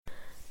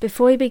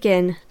Before we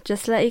begin,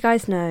 just to let you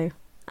guys know,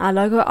 our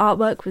logo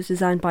artwork was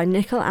designed by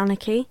Nickel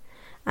Anarchy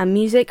and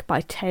music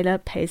by Taylor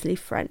Paisley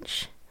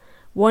French.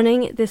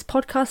 Warning, this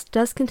podcast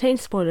does contain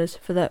spoilers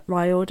for the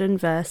Riordan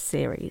Verse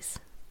series.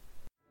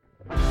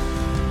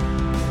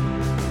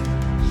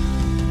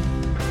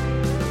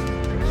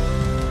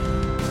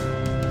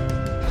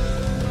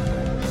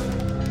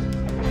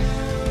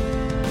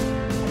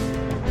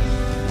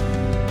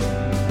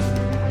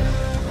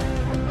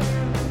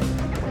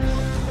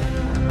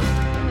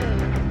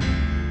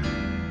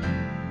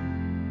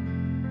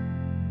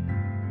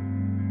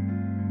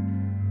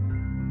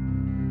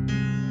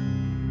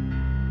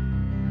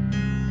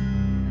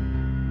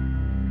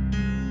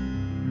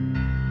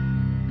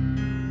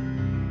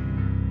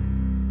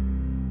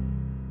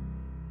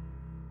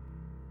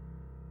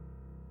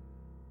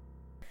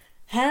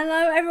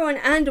 Hello everyone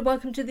and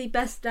welcome to the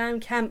Best Damn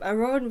Camp, a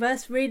Riordan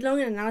Verse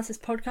read-long and analysis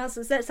podcast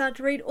that sets out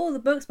to read all the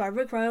books by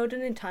Rick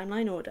Riordan in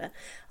timeline order.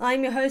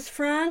 I'm your host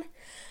Fran,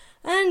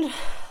 and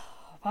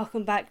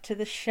welcome back to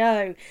the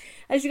show.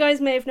 As you guys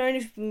may have known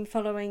if you've been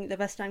following the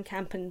Best Damn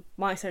Camp and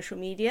my social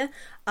media,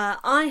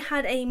 I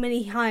had a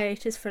mini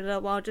hiatus for a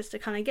little while just to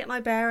kind of get my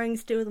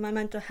bearings, deal with my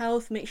mental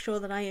health, make sure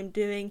that I am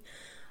doing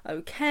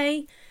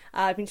okay.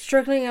 I've been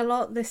struggling a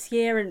lot this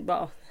year and,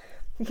 well,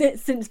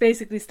 since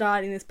basically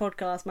starting this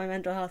podcast, my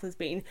mental health has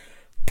been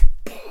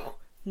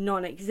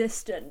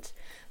non-existent.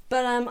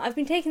 But I've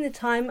been taking the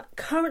time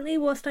currently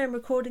whilst I'm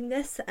recording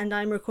this, and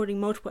I'm recording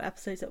multiple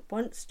episodes at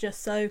once,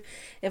 just so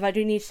if I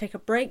do need to take a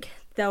break,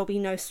 there'll be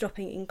no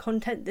stopping in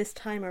content this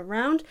time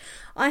around.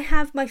 I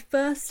have my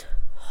first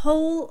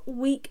whole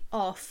week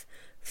off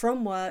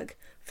from work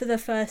for the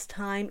first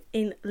time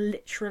in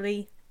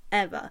literally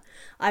ever.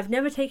 I've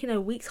never taken a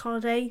week's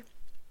holiday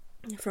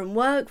from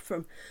work,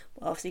 well,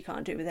 obviously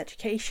can't do it with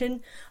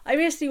education. I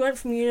recently went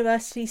from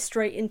university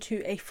straight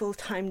into a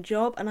full-time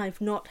job and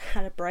I've not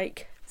had a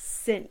break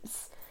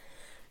since.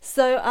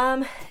 So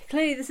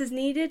clearly this is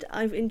needed.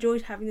 I've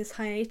enjoyed having this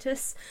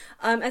hiatus.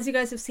 As you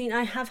guys have seen,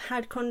 I have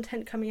had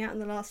content coming out in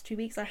the last 2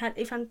 weeks. I had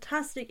a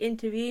fantastic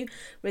interview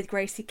with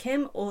Gracie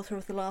Kim, author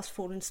of The Last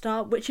Fallen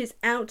Star, which is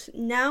out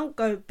now.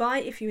 Go buy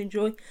if you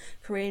enjoy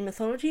Korean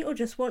mythology or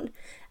just want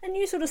a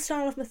new sort of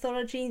style of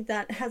mythology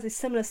that has a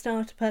similar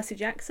style to Percy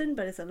Jackson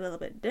but is a little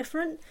bit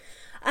different.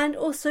 And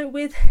also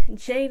with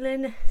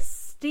Jalen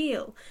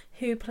Steele,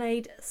 who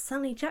played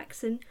Sonny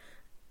Jackson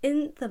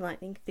in the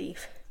Lightning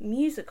Thief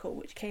musical,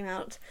 which came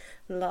out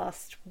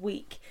last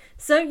week.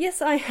 So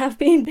yes, I have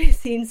been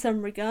busy in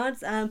some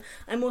regards. I'm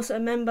also a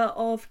member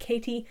of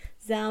Katie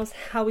Zhao's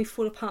How We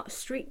Fall Apart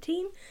Street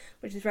Team,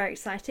 which is very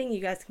exciting.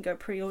 You guys can go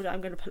pre-order.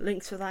 I'm going to put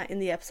links for that in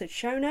the episode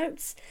show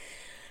notes.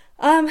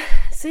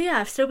 So yeah,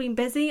 I've still been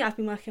busy. I've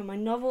been working on my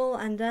novel,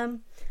 and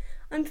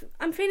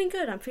I'm feeling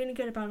good. I'm feeling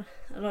good about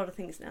a lot of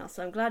things now.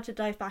 So I'm glad to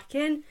dive back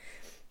in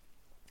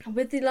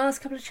with the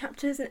last couple of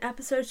chapters and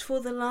episodes for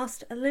The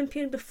Last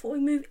Olympian before we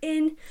move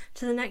in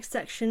to the next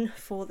section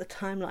for the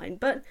timeline.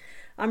 But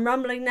I'm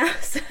rambling now,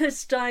 so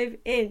let's dive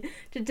in.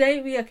 Today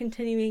we are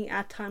continuing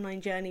our timeline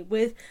journey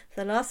with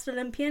The Last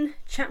Olympian,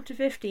 Chapter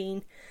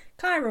 15,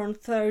 Chiron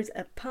Throws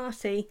a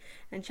Party,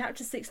 and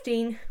Chapter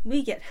 16,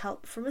 We Get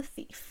Help from a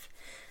Thief.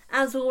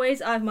 As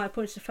always, I have my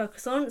points to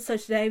focus on, so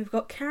today we've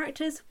got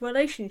characters,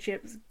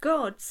 relationships,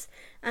 gods,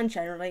 and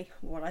generally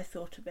what I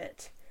thought of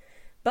it.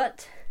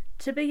 But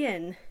to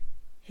begin,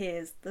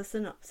 here's the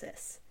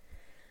synopsis.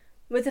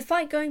 With the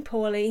fight going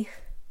poorly...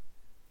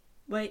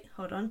 Wait,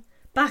 hold on.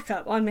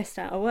 Backup, I missed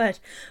out a word.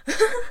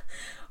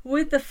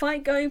 With the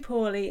fight going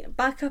poorly,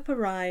 backup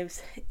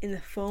arrives in the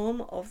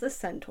form of the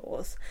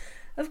Centaurs.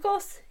 Of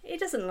course, it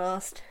doesn't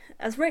last,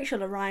 as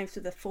Rachel arrives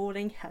with a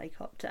falling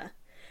helicopter.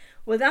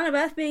 With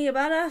Annabeth being a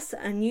badass,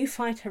 a new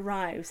fight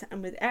arrives,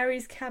 and with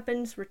Ares'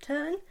 cabin's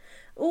return,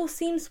 all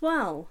seems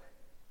well.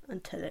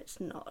 Until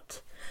it's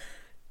not.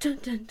 Dun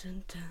dun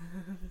dun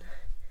dun.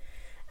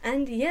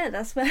 And yeah,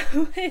 that's where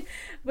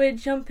we're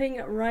jumping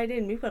right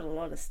in. We've got a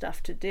lot of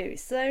stuff to do.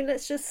 So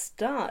let's just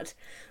start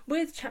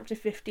with Chapter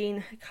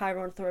 15,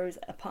 Chiron Throws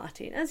a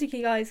Party. And as you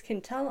guys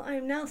can tell, I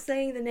am now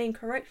saying the name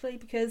correctly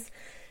because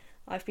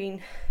I've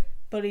been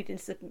bullied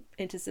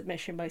into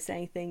submission by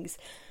saying things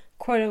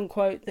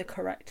quote-unquote the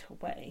correct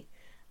way.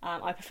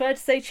 I prefer to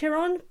say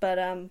Chiron, but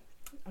I'm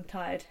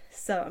tired,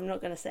 so I'm not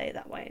going to say it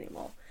that way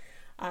anymore.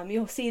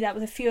 You'll see that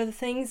with a few other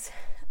things.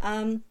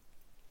 And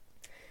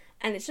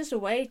it's just a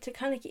way to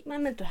kind of keep my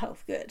mental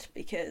health good,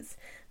 because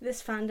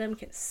this fandom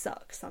can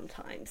suck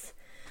sometimes.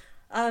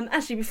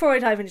 Actually, before I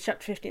dive into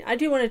Chapter 15, I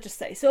do want to just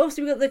say, so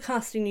obviously we got the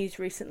casting news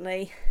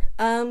recently.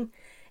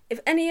 If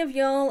any of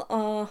y'all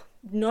are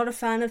not a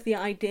fan of the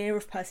idea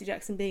of Percy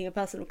Jackson being a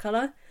person of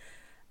colour,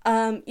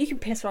 you can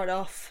piss right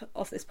off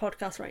this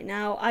podcast right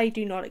now. I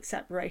do not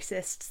accept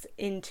racists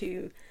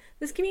into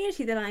this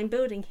community that I'm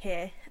building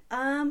here.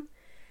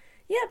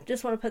 Yeah,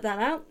 just want to put that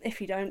out.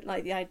 If you don't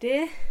like the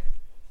idea,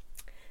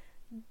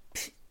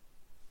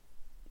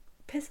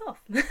 piss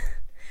off.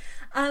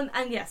 And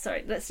yeah,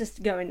 sorry, let's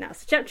just go in now.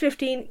 So Chapter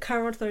 15,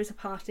 Chiron Throws a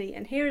Party,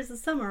 and here is the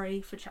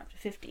summary for Chapter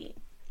 15.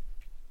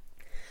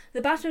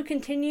 The battle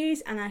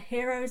continues and our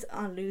heroes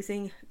are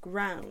losing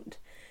ground.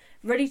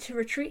 Ready to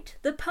retreat,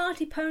 the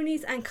party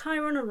ponies and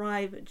Chiron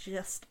arrive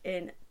just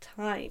in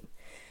time.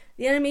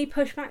 The enemy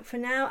push back for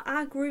now,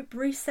 our group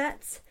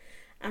resets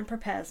and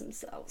prepares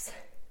themselves.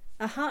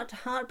 A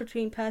heart-to-heart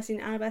between Percy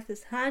and Annabeth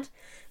is had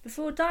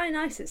before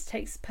Dionysus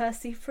takes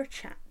Percy for a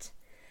chat.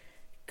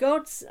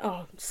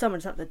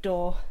 Someone's at the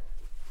door.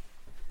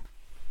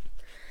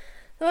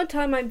 The one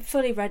time I'm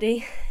fully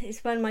ready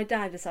is when my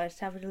dad decided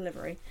to have a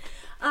delivery.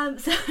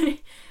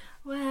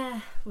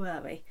 Where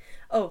were we?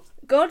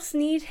 Gods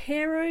need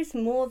heroes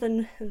more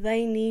than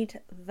they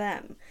need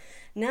them.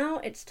 Now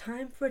it's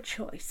time for a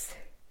choice.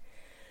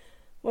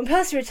 When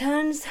Percy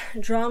returns,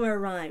 drama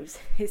arrives.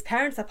 His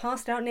parents are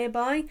passed out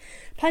nearby.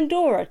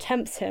 Pandora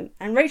tempts him,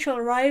 and Rachel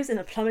arrives in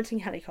a plummeting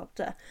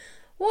helicopter.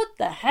 What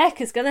the heck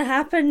is going to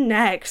happen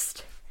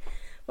next?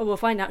 Well, we'll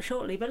find out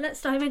shortly, but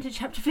let's dive into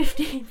chapter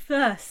 15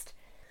 first.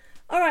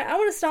 Alright, I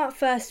want to start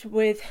first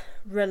with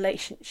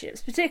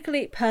relationships,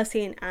 particularly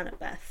Percy and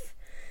Annabeth.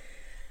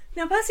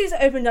 Now, Percy's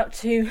opened up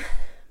to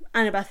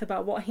Annabeth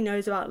about what he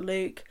knows about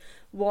Luke,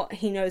 what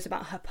he knows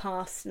about her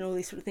past and all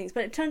these sort of things,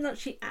 but it turns out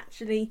she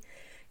actually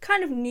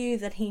kind of knew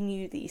that he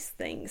knew these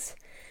things.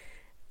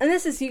 And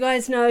this is, you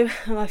guys know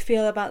how I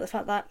feel about the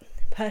fact that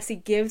Percy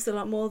takes a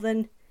lot more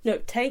than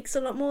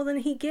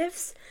he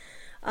gives.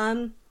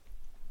 And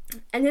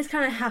this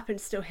kind of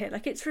happens still here.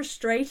 Like, it's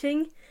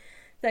frustrating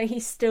that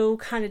he still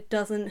kind of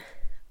doesn't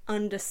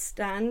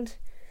understand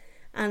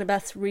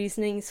Annabeth's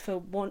reasonings for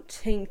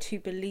wanting to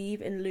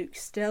believe in Luke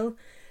still.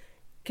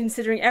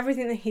 Considering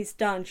everything that he's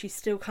done, she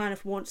still kind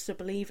of wants to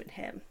believe in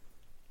him.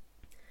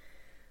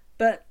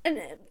 But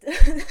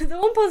the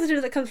one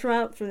positive that comes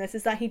out from this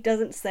is that he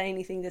doesn't say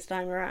anything this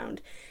time around.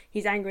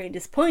 He's angry and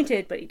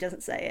disappointed, but he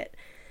doesn't say it.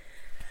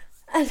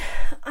 And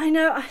I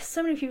know,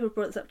 so many people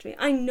brought this up to me.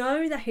 I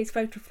know that his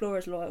fatal flaw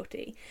is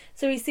loyalty.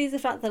 So he sees the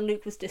fact that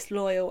Luke was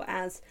disloyal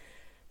as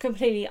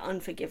completely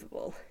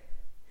unforgivable.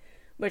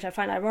 Which I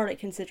find ironic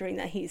considering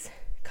that he's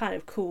kind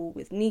of cool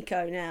with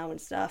Nico now and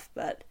stuff,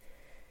 but,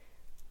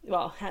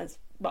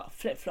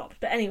 flip-flopped.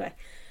 But anyway.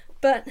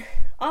 But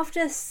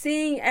after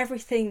seeing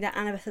everything that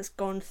Annabeth has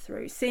gone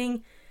through,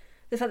 seeing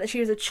the fact that she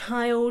was a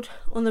child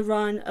on the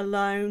run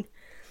alone,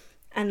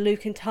 and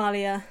Luke and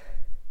Talia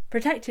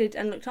protected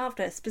and looked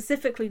after her,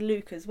 specifically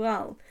Luke as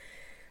well.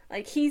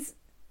 Like, he's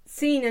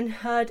seen and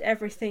heard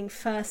everything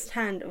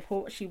firsthand of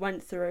what she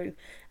went through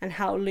and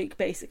how Luke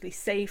basically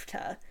saved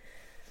her.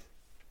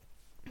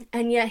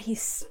 And yet he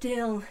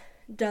still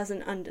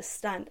doesn't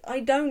understand. I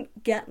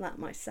don't get that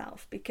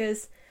myself,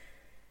 because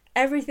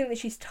everything that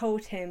she's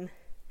told him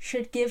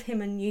should give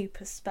him a new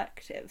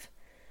perspective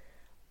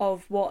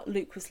of what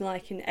Luke was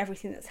like and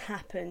everything that's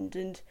happened.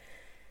 And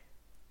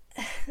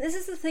this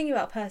is the thing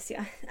about Percy,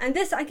 and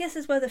this, I guess,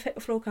 is where the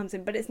fatal flaw comes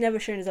in, but it's never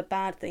shown as a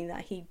bad thing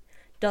that he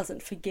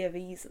doesn't forgive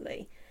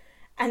easily.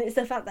 And it's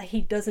the fact that he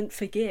doesn't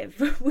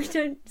forgive. We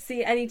don't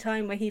see any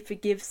time where he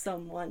forgives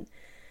someone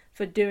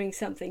for doing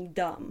something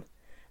dumb.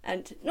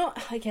 And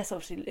not, I guess,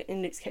 obviously,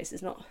 in Luke's case,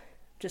 it's not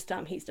just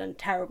dumb. He's done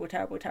terrible,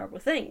 terrible, terrible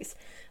things.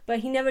 But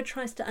he never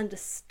tries to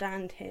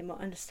understand him or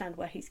understand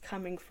where he's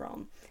coming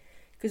from.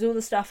 Because all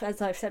the stuff,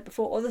 as I've said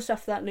before, all the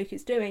stuff that Luke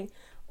is doing,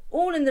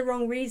 all in the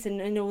wrong reason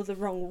and all the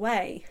wrong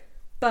way.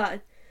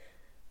 But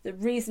the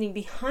reasoning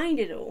behind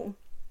it all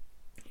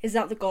is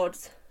that the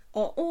gods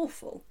are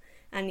awful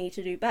and need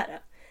to do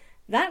better.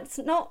 That's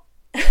not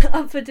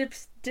up for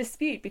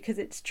dispute, because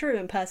it's true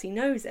and Percy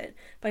knows it,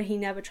 but he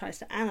never tries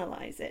to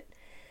analyse it.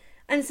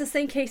 And it's the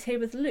same case here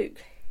with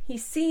Luke. He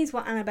sees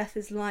what Annabeth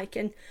is like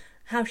and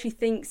how she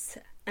thinks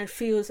and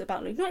feels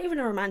about Luke. Not even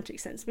a romantic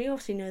sense. We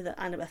obviously know that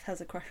Annabeth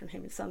has a crush on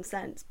him in some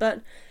sense,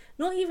 but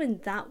not even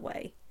that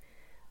way.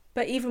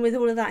 But even with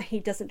all of that, he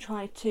doesn't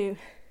try to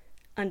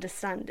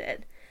understand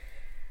it.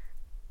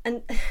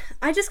 And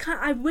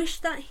I wish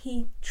that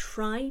he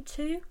tried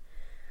to.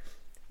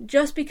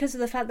 Just because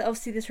of the fact that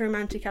obviously this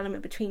romantic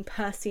element between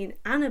Percy and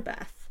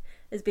Annabeth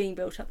is being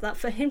built up. That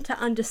for him to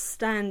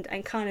understand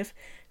and kind of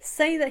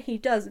say that he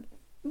does,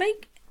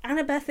 make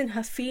Annabeth in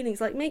her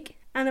feelings, like make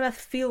Annabeth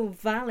feel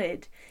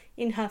valid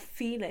in her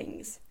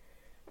feelings.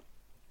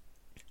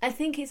 I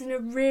think it's a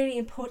really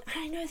important...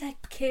 I know they're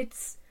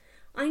kids.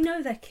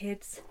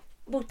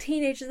 Well,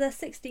 teenagers, they're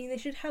 16. They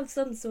should have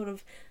some sort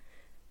of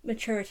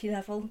maturity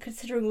level,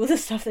 considering all the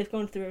stuff they've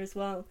gone through as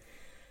well.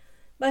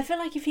 But I feel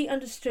like if he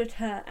understood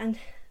her and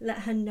let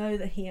her know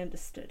that he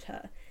understood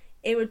her,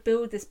 it would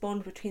build this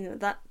bond between them,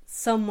 that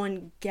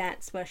someone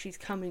gets where she's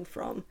coming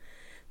from.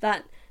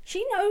 That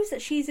she knows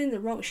that she's in the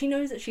wrong. She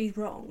knows that she's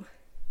wrong,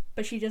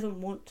 but she doesn't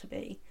want to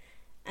be.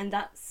 And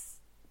that's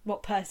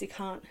what Percy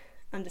can't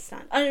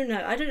understand. I don't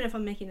know if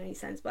I'm making any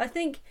sense, but I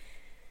think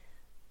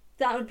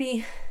that would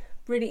be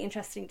really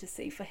interesting to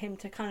see, for him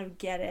to kind of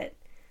get it,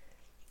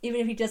 even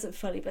if he doesn't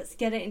fully, but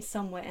get it in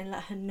some way and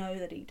let her know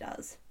that he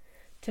does,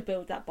 to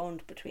build that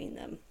bond between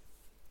them.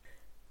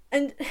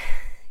 And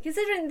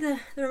considering the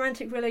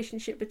romantic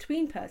relationship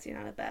between Percy and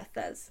Annabeth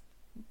that's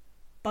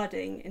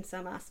budding in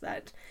some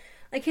aspect,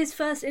 like his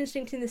first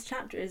instinct in this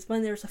chapter is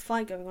when there's a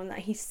fight going on, that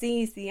he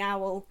sees the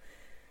owl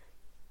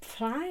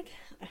flag,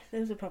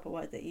 there was a proper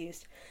word they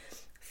used,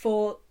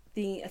 for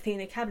the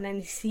Athena cabin,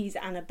 and he sees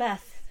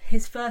Annabeth,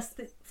 his first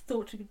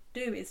thought to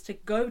do is to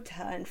go to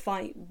her and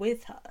fight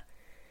with her.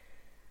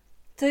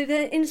 So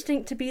their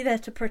instinct to be there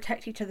to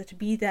protect each other, to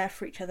be there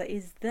for each other,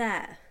 is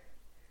there.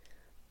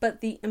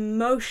 But the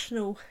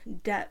emotional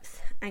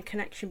depth and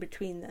connection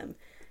between them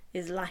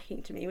is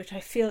lacking to me, which I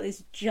feel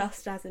is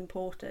just as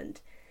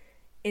important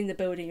in the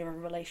building of a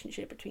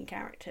relationship between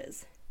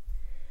characters.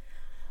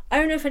 I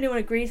don't know if anyone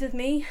agrees with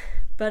me,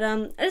 but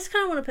I just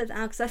kind of want to put that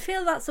out because I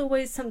feel that's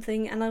always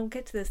something, and I'll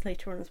get to this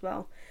later on as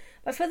well,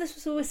 but I feel this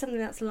was always something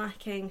that's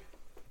lacking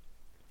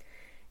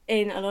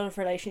in a lot of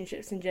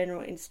relationships in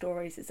general, in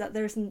stories, is that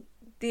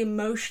the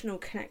emotional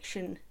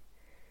connection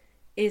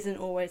isn't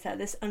always there,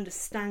 this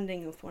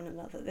understanding of one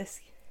another, this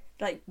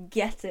like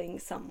getting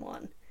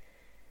someone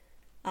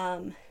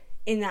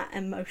in that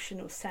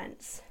emotional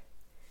sense.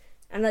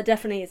 And that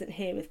definitely isn't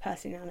here with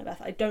Percy and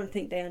Annabeth. I don't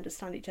think they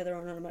understand each other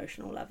on an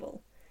emotional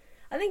level.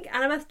 I think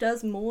Annabeth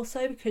does more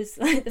so because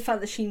like the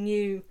fact that she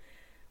knew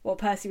what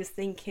Percy was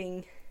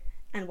thinking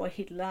and what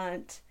he'd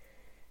learnt,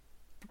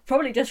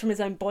 probably just from his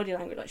own body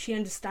language, like she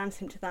understands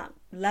him to that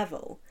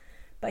level,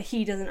 but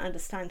he doesn't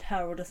understand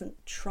her or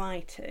doesn't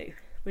try to,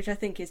 which I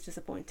think is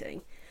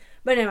disappointing.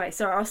 But anyway,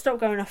 sorry, I'll stop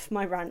going off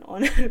my rant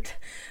on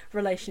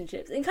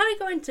relationships and kind of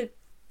go into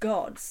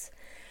gods.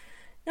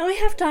 Now we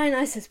have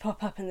Dionysus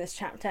pop up in this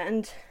chapter,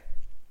 and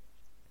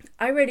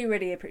I really,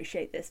 really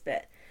appreciate this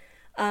bit.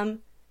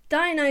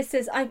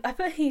 Dionysus, I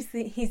put he's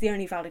the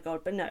only valid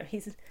god, but no,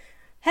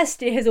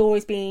 Hestia has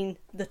always been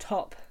the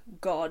top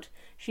god.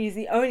 She's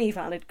the only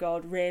valid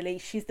god, really.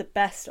 She's the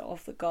best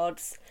of the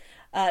gods.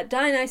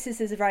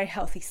 Dionysus is a very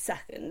healthy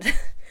second.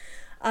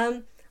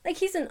 Like,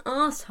 he's an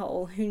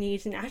asshole who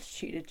needs an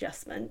attitude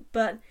adjustment,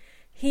 but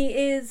he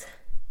is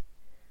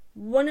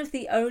one of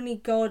the only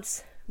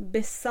gods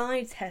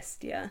besides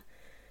Hestia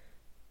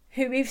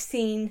who we've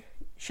seen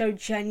show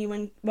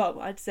genuine, well,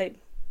 I'd say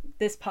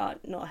this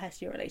part not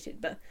Hestia related,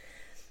 but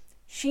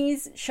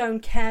she's shown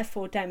care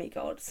for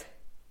demigods.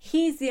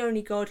 He's the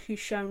only god who's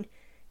shown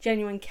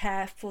genuine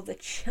care for the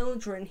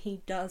children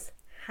he does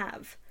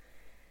have.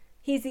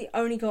 He's the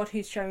only god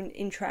who's shown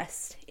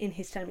interest in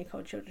his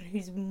demigod children,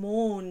 who's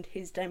mourned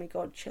his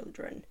demigod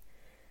children,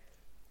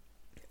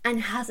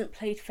 and hasn't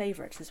played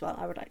favourites as well,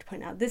 I would like to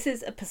point out. This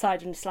is a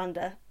Poseidon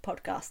slander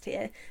podcast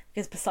here,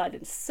 because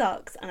Poseidon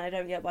sucks, and I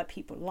don't get why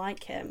people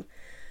like him.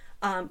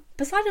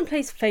 Poseidon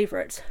plays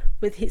favourites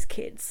with his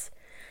kids,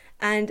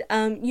 and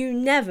you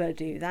never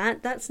do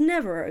that. That's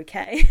never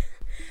okay.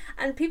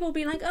 And people will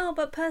be like, oh,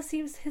 but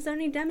Percy was his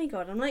only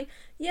demigod. I'm like,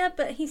 yeah,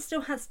 but he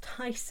still has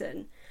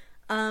Tyson.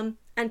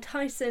 And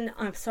Tyson,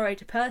 I'm sorry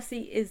to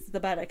Percy, is the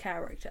better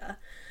character.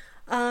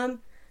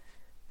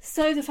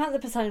 So the fact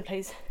that Poseidon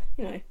plays,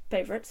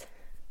 favourites,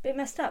 a bit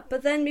messed up.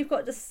 But then we've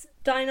got this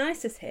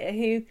Dionysus here,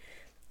 who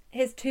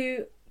his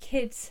two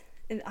kids,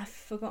 I've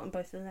forgotten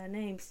both of their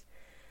names.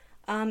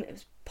 It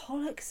was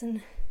Pollux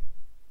and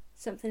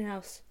something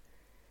else.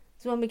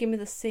 It's the one begin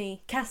with a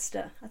C.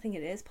 Castor, I think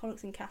it is.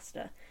 Pollux and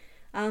Castor.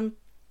 I think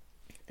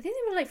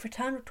they were like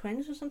fraternal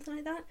twins or something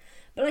like that.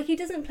 But like, he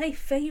doesn't play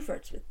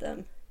favourites with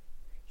them.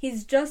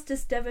 He's just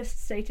as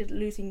devastated at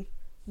losing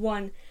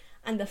one,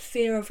 and the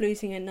fear of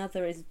losing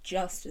another is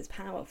just as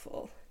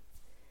powerful.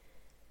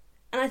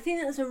 And I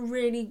think that's a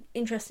really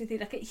interesting thing.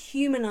 Like, it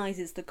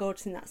humanises the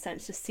gods in that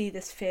sense, to see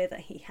this fear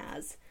that he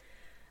has.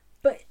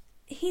 But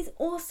he's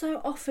also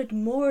offered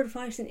more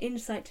advice and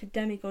insight to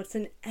demigods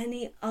than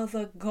any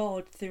other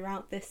god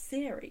throughout this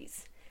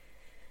series.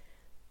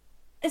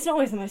 It's not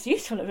always the most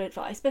useful of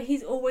advice, but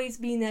he's always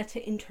been there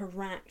to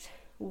interact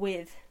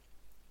with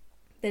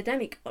the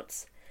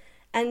demigods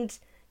and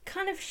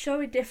kind of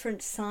show a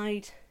different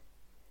side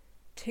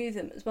to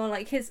them as well.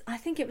 Like I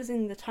think it was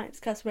in the Titan's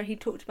Curse where he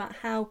talked about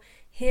how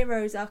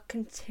heroes are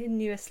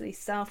continuously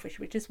selfish,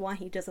 which is why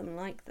he doesn't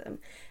like them,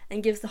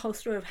 and gives the whole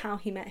story of how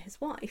he met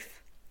his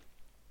wife.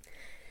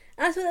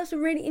 And I thought that was a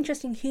really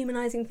interesting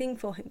humanising thing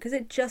for him, because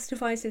it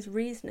justifies his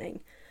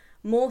reasoning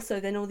more so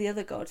than all the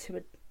other gods who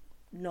are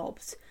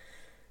knobs,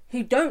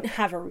 who don't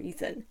have a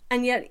reason.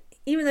 And yet,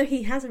 even though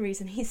he has a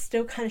reason, he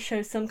still kind of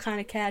shows some kind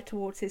of care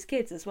towards his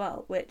kids as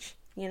well, which,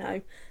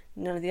 none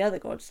of the other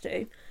gods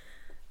do.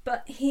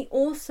 But he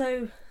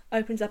also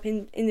opens up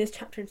in this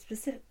chapter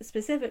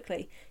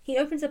specifically, he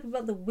opens up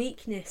about the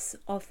weakness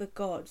of the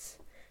gods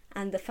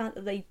and the fact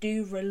that they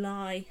do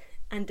rely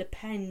and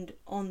depend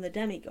on the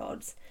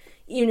demigods,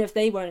 even if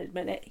they won't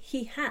admit it.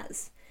 He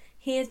has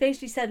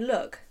basically said,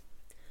 look,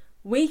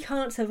 we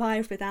can't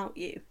survive without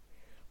you.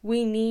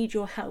 We need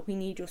your help, we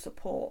need your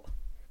support.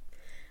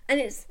 And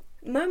it's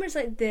moments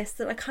like this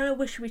that I kind of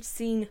wish we'd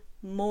seen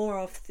more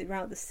of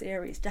throughout the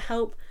series, to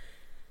help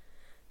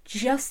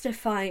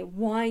justify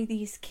why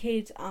these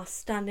kids are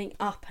standing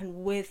up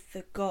and with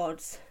the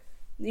gods,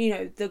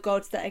 the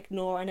gods that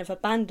ignore and have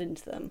abandoned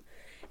them.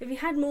 If we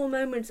had more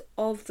moments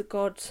of the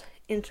gods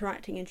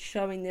interacting and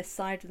showing this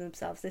side of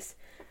themselves, this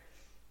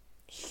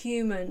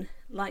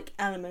human-like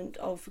element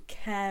of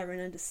care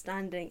and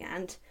understanding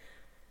and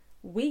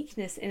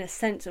weakness in a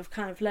sense of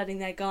kind of letting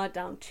their guard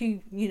down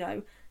to, you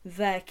know,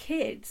 their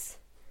kids,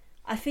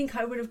 I think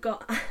I would have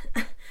got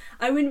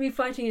I wouldn't be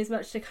fighting as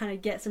much to kind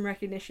of get some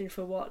recognition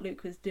for what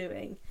Luke was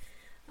doing.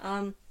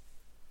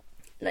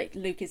 Like,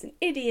 Luke is an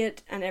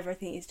idiot and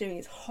everything he's doing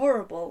is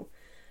horrible,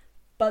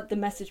 but the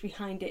message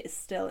behind it is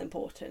still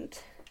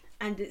important.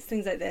 And it's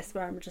things like this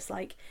where I'm just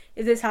like,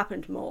 if this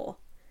happened more,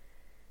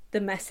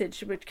 the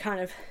message would kind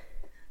of,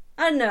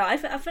 I don't know, I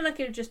feel like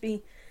it would just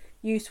be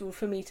useful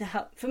for me to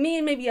help, for me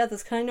and maybe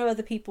others, because I know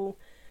other people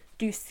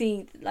do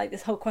see like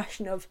this whole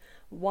question of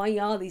why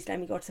are these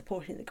demigods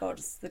supporting the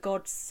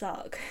gods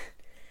suck.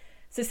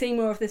 So seeing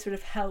more of this would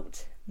have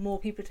helped more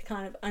people to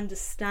kind of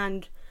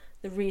understand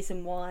the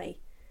reason why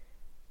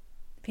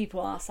people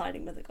are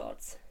siding with the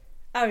gods.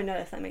 I don't know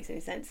if that makes any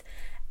sense.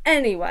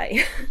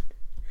 Anyway,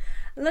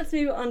 let's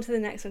move on to the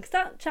next one, because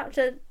that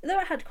chapter, though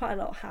it had quite a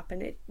lot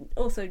happen, it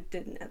also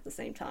didn't at the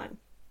same time.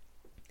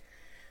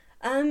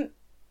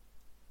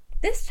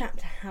 This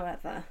chapter,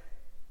 however,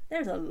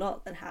 there's a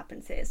lot that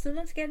happens here, so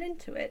let's get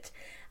into it.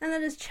 And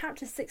that is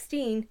chapter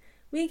 16,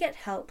 we get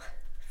help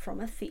from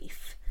a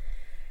thief.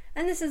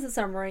 And this is a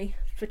summary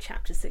for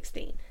chapter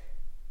 16.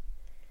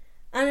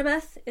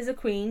 Annabeth is a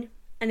queen,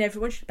 and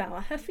everyone should bow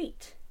at her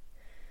feet.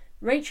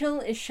 Rachel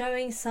is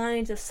showing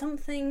signs of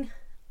something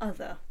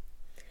other.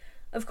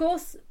 Of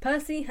course,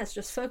 Percy has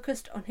just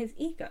focused on his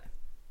ego.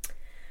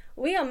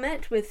 We are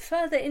met with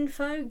further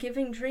info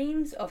giving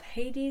dreams of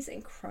Hades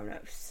and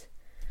Kronos.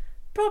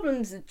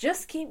 Problems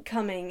just keep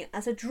coming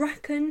as a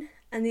Draken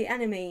and the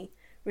enemy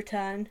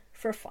return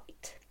for a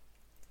fight.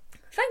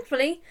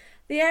 Thankfully,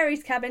 the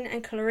Ares cabin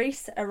and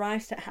Clarice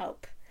arrives to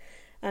help,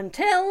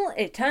 until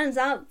it turns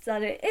out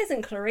that it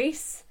isn't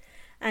Clarice,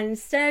 and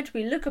instead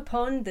we look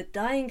upon the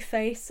dying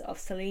face of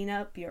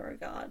Selena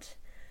Beauregard.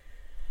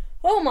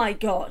 Oh my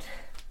god.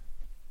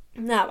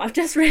 Now, I've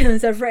just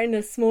realised I've written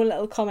a small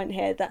little comment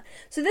here that,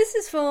 so this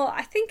is for,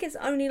 I think it's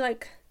only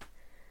like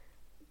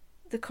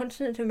the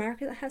continent of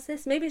America that has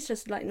this. Maybe it's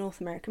just like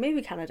North America.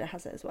 Maybe Canada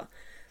has it as well.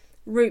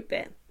 Root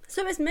beer.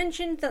 So it's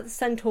mentioned that the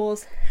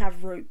centaurs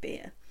have root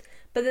beer,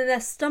 but then they're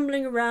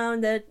stumbling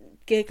around, they're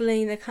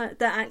giggling, they're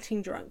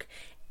acting drunk.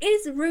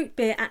 Is root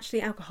beer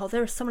actually alcohol?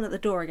 There is someone at the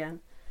door again.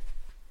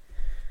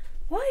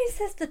 Why is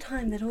this the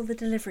time that all the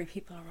delivery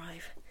people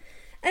arrive?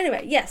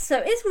 Anyway, yes,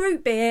 so is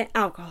root beer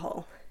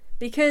alcohol?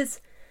 Because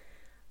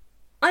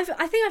I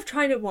think I've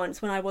tried it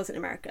once when I was in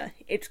America.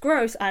 It's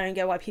gross, I don't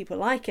get why people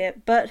like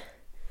it, but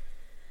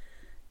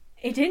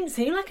it didn't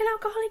seem like an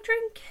alcoholic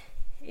drink.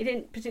 It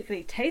didn't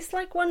particularly taste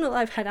like one, not that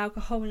I've had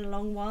alcohol in a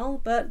long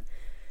while, but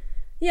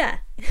yeah.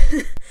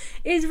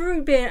 Is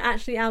root beer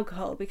actually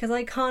alcohol? Because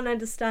I can't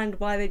understand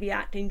why they'd be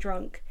acting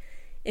drunk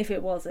if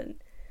it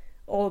wasn't.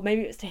 Or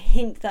maybe it's to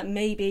hint that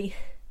maybe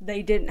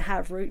they didn't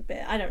have root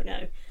beer. I don't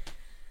know.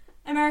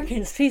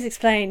 Americans, please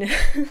explain.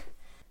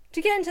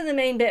 To get into the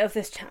main bit of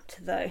this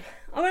chapter, though,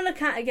 I want to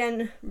look at,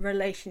 again,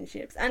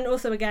 relationships. And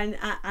also, again,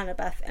 at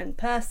Annabeth and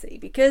Percy.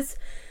 Because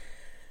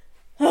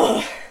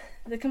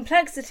the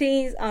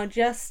complexities are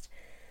just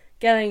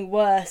getting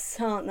worse,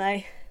 aren't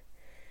they?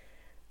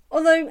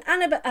 Although,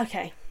 Annabeth...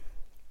 Okay.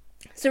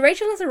 So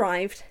Rachel has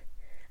arrived.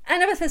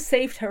 Annabeth has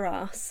saved her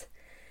ass.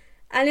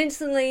 And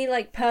instantly,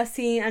 like,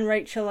 Percy and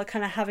Rachel are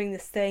kind of having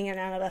this thing, and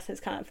Annabeth has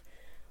kind of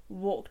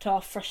walked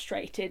off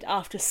frustrated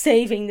after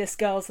saving this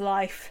girl's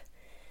life.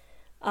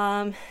 It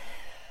kind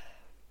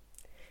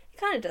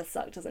of does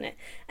suck, doesn't it?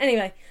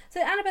 Anyway,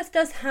 so Annabeth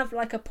does have,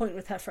 like, a point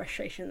with her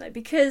frustration, though,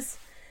 because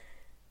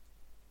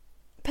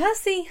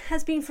Percy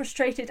has been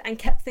frustrated and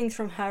kept things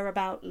from her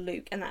about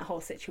Luke and that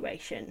whole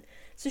situation.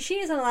 So she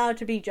is allowed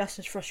to be just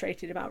as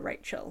frustrated about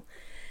Rachel.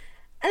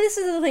 And this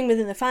is the thing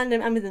within the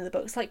fandom and within the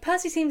books. Like,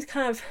 Percy seems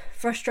kind of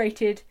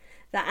frustrated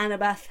that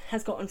Annabeth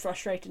has gotten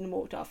frustrated and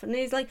walked off. And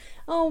he's like,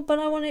 oh, but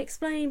I want to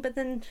explain, but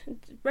then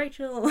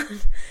Rachel...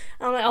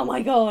 I'm like, oh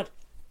my god.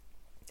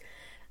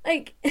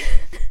 Like,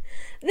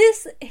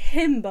 this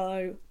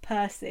himbo,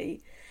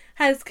 Percy,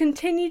 has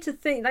continued to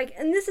think, like,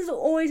 and this is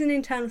always an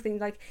internal thing,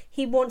 like,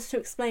 he wants to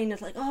explain,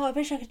 it's like, oh, I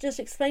wish I could just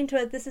explain to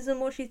her this isn't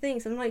what she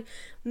thinks. And I'm like,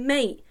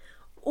 mate,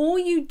 all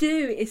you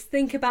do is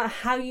think about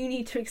how you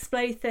need to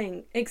explain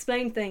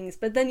things,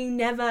 but then you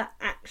never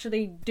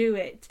actually do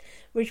it,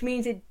 which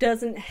means it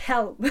doesn't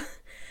help.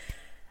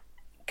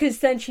 Because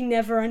then she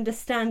never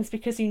understands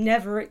because you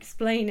never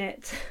explain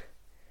it.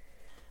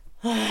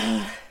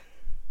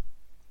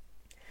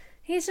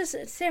 He's just,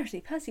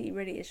 seriously, Percy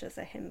really is just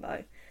a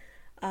himbo.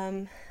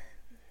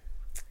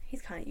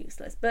 He's kind of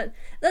useless, but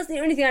that's the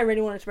only thing I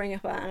really wanted to bring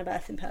up about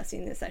Annabeth and Percy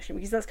in this section,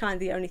 because that's kind of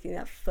the only thing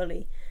that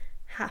fully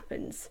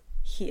happens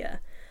here.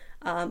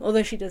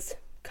 Although she does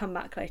come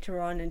back later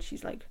on, and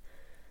she's kind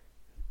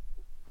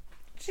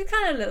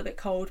of a little bit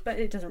cold, but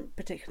it doesn't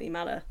particularly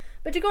matter.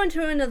 But to go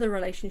into another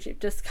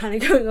relationship, just kind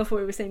of going off what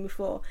we were saying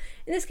before,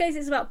 in this case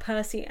it's about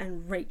Percy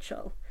and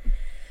Rachel.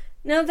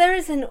 Now there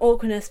is an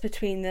awkwardness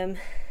between them,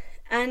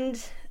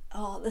 and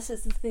this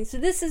is the thing. So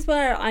this is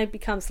where I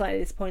become slightly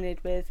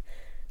disappointed with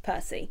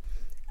Percy.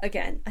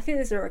 Again, I think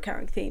this is a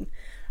recurring theme.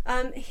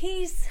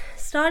 He's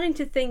starting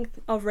to think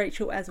of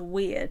Rachel as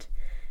weird,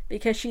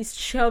 because she's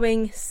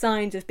showing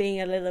signs of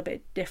being a little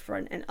bit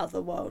different and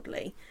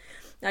otherworldly.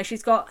 Now,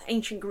 she's got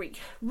ancient Greek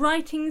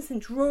writings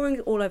and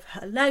drawings all over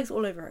her legs,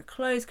 all over her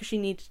clothes, because she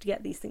needed to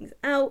get these things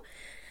out.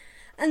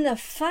 And the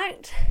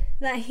fact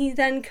that he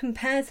then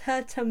compares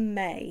her to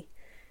May,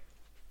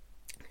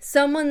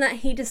 someone that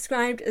he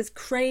described as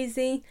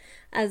crazy,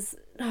 as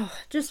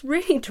just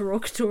really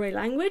derogatory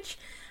language,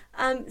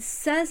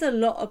 says a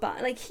lot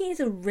about, like, he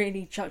is a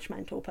really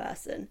judgmental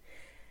person.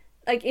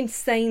 Like,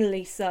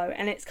 insanely so.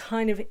 And it's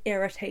kind of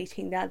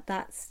irritating that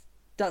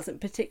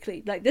doesn't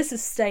particularly, like, this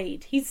is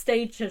he's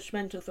stayed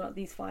judgmental throughout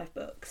these 5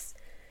 books.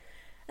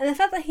 And the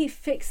fact that he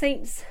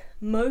fixates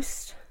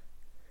most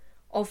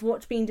of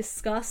what's being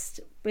discussed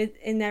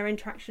in their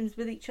interactions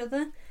with each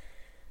other,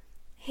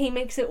 he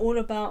makes it all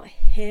about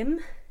him,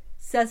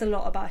 says a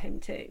lot about him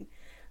too.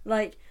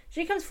 Like,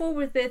 she comes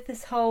forward with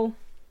this whole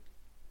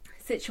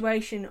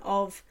situation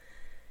of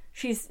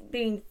she's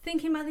been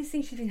thinking about these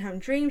things, she's been having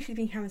dreams, she's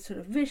been having sort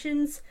of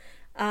visions,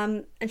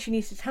 and she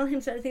needs to tell him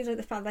certain things, like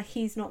the fact that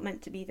he's not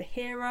meant to be the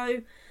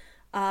hero,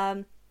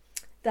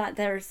 that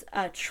there's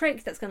a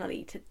trick that's going to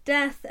lead to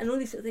death, and all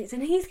these sort of things.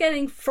 And he's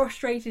getting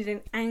frustrated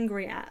and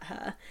angry at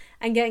her,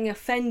 and getting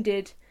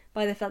offended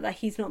by the fact that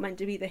he's not meant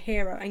to be the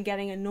hero, and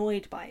getting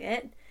annoyed by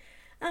it.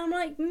 And I'm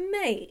like,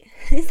 mate,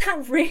 is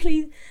that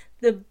really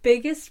the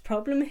biggest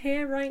problem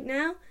here right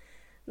now?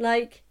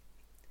 Like,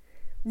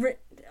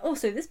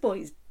 also, this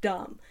boy's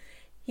dumb.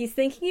 He's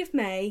thinking of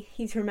May,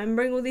 he's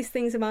remembering all these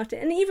things about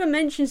it, and he even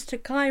mentions to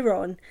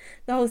Chiron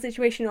the whole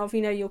situation of,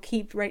 you'll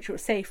keep Rachel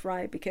safe,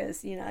 right?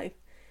 Because,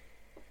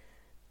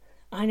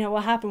 I know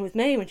what happened with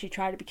May when she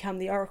tried to become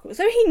the Oracle.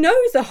 So he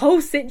knows the whole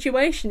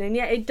situation, and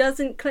yet it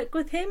doesn't click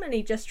with him, and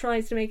he just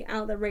tries to make it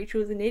out that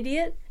Rachel's an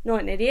idiot.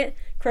 Not an idiot,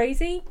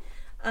 crazy.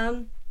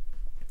 And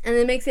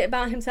then makes it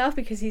about himself,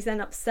 because he's then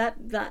upset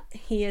that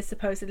he is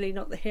supposedly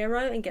not the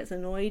hero, and gets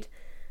annoyed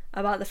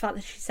about the fact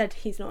that she said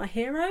he's not a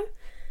hero.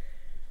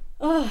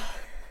 Oh,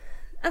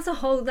 as a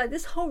whole, like,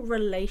 this whole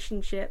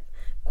relationship,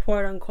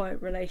 quote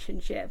unquote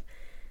relationship,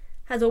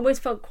 has always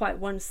felt quite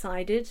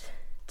one-sided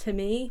to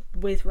me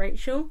with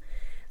Rachel.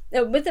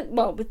 With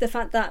the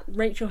fact that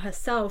Rachel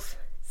herself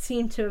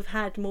seemed to have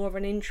had more of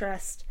an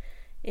interest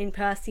in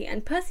Percy,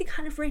 and Percy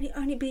kind of really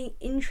only being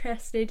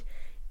interested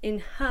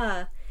in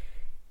her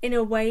in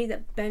a way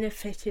that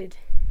benefited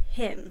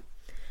him.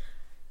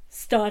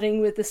 Starting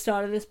with the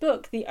start of this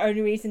book, the only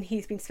reason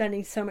he's been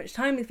spending so much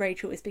time with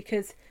Rachel is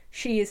because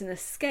she is an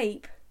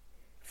escape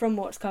from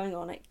what's going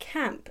on at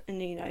camp and,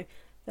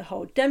 the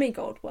whole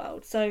demigod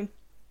world. So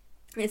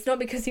it's not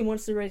because he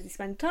wants to really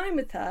spend time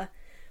with her,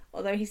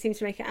 although he seems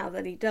to make it out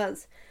that he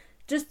does.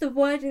 Just the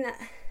wording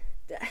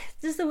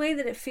just the way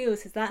that it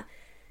feels is that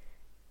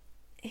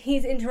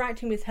he's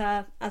interacting with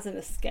her as an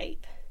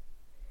escape.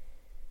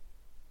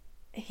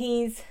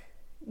 He's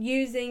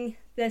using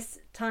this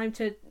time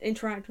to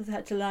interact with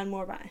her to learn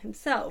more about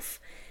himself,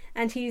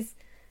 and he's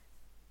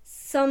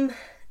and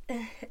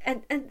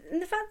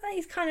the fact that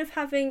he's kind of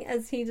having,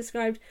 as he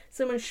described,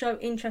 someone show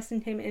interest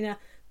in him in a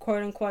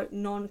quote-unquote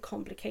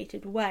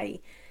non-complicated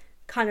way,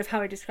 kind of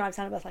how he describes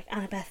Annabeth, like,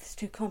 Annabeth is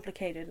too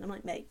complicated, and I'm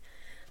like, mate.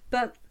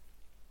 But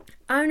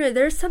I don't know,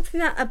 there's something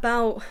that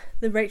about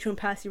the Rachel and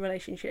Percy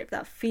relationship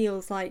that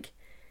feels like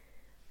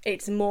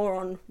it's more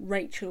on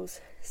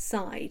Rachel's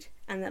side,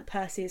 and that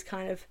Percy is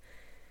kind of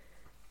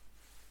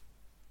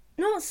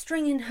not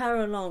stringing her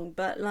along,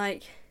 but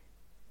like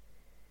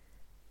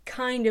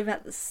kind of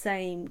at the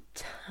same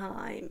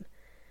time,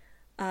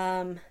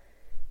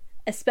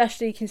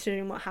 especially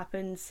considering what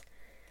happens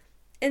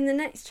in the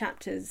next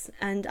chapters,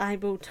 and I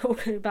will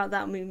talk about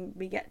that when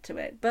we get to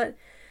it. But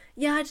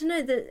yeah, I don't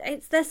know,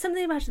 there's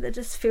something about it that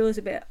just feels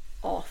a bit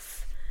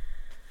off,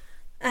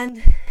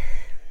 and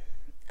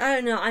I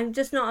don't know, I'm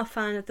just not a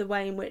fan of the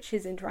way in which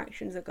his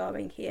interactions are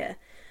going here.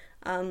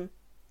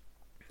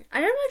 I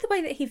don't like the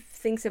way that he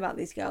thinks about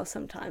these girls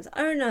sometimes.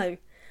 I don't know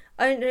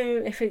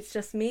if it's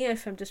just me, or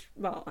if I'm just,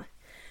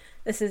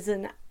 this is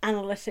an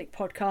analytic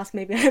podcast,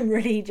 maybe I'm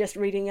really just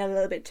reading a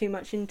little bit too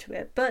much into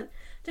it. But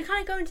to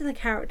kind of go into the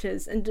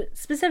characters, and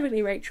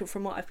specifically Rachel,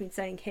 from what I've been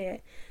saying here,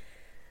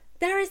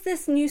 there is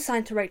this new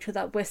side to Rachel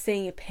that we're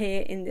seeing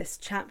appear in this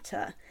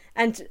chapter,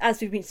 and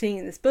as we've been seeing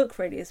in this book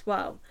really as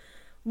well.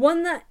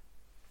 One that,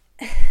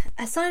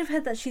 a side of her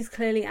that she's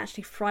clearly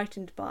actually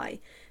frightened by,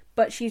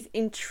 but she's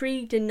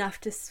intrigued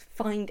enough to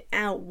find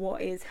out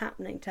what is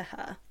happening to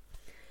her.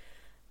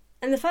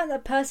 And the fact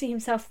that Percy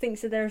himself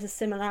thinks that there is a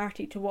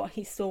similarity to what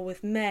he saw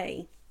with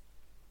May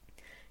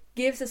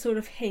gives a sort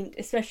of hint,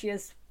 especially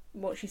as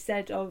what she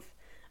said of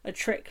a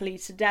trick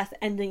leads to death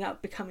ending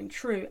up becoming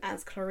true,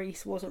 as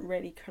Clarice wasn't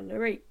really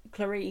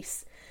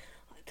Clarice.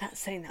 That,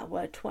 saying that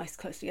word twice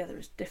close together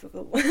is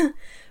difficult.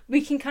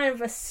 We can kind of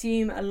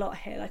assume a lot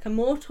here, like a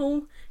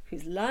mortal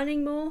who's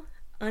learning more,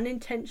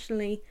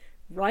 unintentionally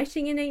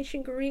writing in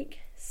ancient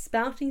Greek,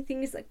 spouting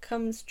things that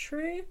comes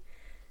true.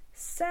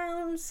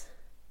 Sounds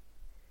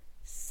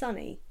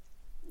sunny,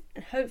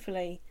 and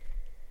hopefully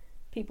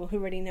people who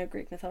really know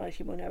Greek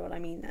mythology will know what I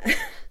mean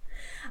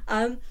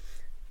there.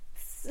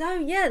 So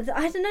yeah,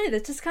 I don't know,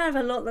 there's just kind of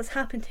a lot that's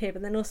happened here,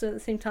 but then also at the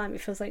same time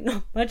it feels like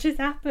not much has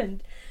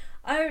happened.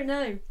 I don't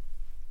know.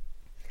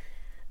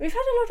 We've had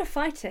a lot of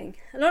fighting,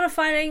 a lot of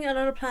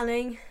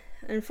planning,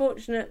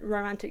 unfortunate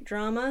romantic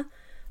drama,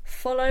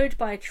 followed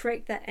by a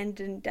trick that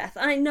ended in death.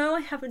 I know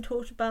I haven't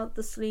talked about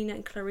the Selena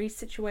and Clarice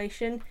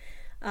situation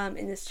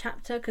in this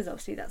chapter, because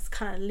obviously that's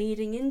kind of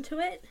leading into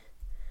it.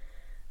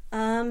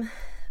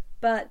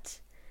 But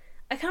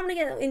I can't really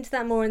get into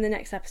that more in the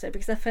next episode,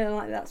 because I feel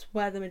like that's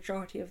where the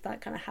majority of that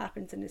kind of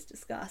happens and is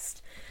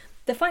discussed.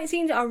 The fight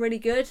scenes are really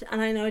good,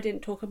 and I know I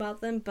didn't talk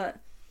about them, but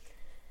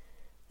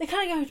they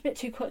kind of go a bit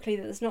too quickly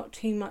that there's not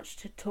too much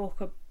to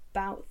talk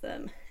about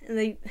them.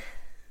 And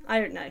I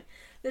don't know.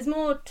 There's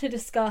more to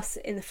discuss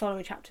in the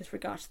following chapters with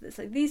regards to this.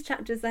 Like these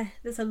chapters,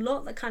 there's a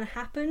lot that kind of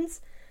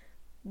happens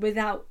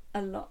without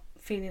a lot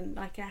feeling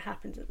like it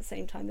happens at the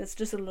same time. There's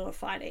just a lot of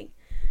fighting.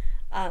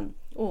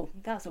 Oh,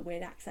 that was a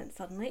weird accent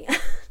suddenly.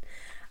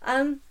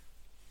 But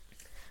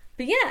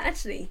yeah,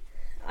 actually,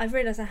 I've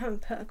realised I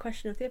haven't put a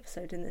question of the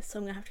episode in this, so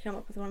I'm going to have to come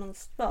up with one on the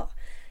spot.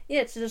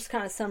 Yeah, to just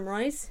kind of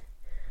summarise.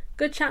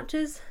 Good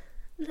chapters,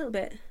 a little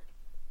bit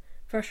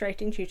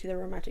frustrating due to the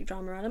romantic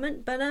drama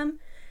element, but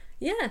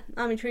yeah,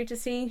 I'm intrigued to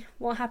see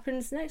what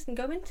happens next and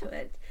go into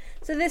it.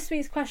 So this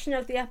week's question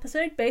of the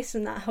episode, based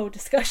on that whole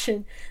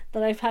discussion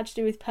that I've had to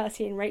do with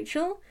Percy and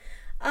Rachel,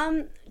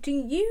 do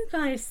you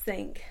guys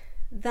think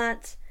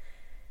that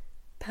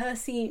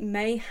Percy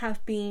may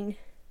have been,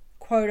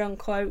 quote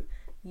unquote,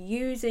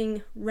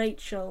 using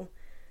Rachel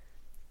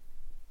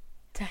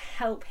to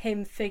help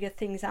him figure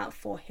things out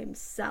for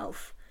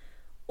himself?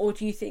 Or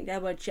do you think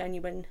there were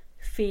genuine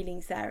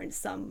feelings there in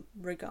some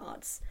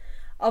regards?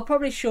 I'll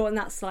probably shorten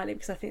that slightly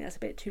because I think that's a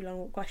bit too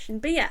long a question.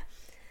 But yeah,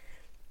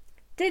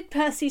 did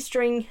Percy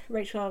string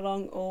Rachel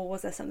along, or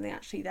was there something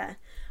actually there?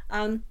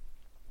 I'm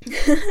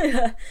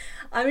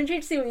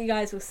intrigued to see what you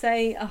guys will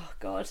say. Oh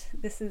god,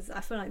 I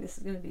feel like this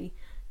is going to be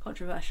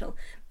controversial.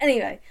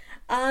 Anyway,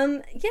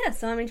 yeah,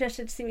 so I'm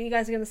interested to see what you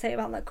guys are going to say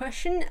about that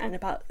question and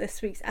about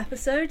this week's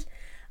episode.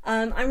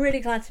 I'm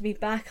really glad to be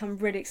back. I'm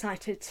really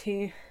excited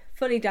to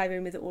fully dive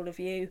in with all of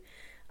you.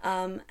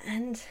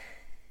 And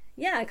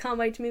yeah, I can't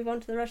wait to move on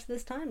to the rest of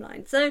this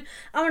timeline. So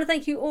I want to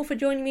thank you all for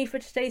joining me for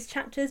today's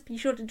chapters. Be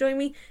sure to join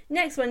me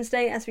next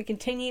Wednesday as we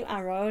continue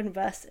our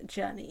Rowan-verse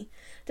journey.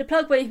 To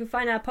plug where you can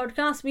find our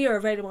podcast, we are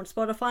available on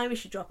Spotify. We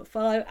should drop a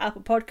follow.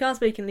 Apple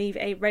Podcasts, where you can leave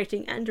a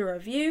rating and a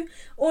review.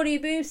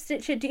 Audio Boost,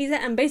 Stitcher, Deezer,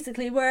 and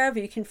basically wherever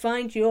you can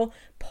find your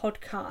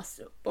podcast,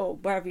 or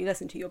wherever you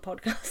listen to your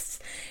podcasts.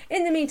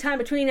 In the meantime,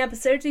 between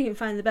episodes, you can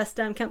find the Best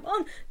Damn Camp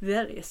on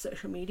various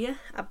social media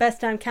at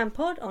Best Damn Camp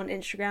Pod on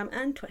Instagram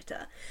and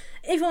Twitter.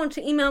 If you want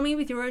to email me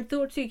with your own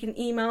thoughts, you can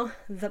email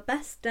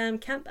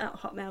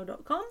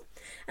thebestdamncamp@hotmail.com,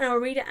 and I'll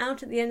read it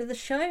out at the end of the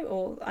show,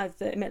 or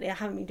admittedly I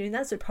haven't been doing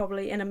that, so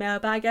probably in a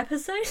mailbag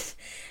episode.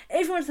 If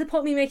you want to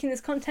support me making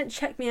this content,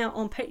 check me out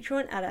on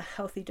Patreon at A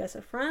Healthy Dose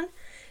of Fran.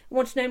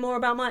 Want to know more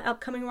about my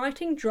upcoming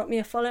writing? Drop me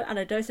a follow at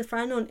A Dose of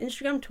Fran on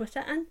Instagram,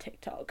 Twitter and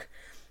TikTok.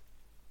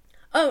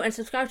 Oh, and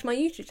subscribe to my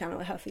YouTube channel,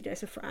 A Healthy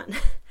Dose of Fran.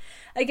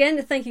 Again,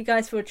 thank you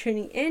guys for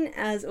tuning in.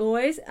 As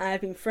always,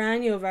 I've been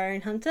Fran, your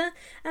variant hunter,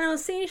 and I'll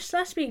see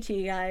you/speak to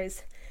you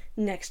guys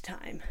next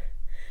time.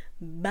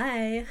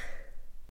 Bye.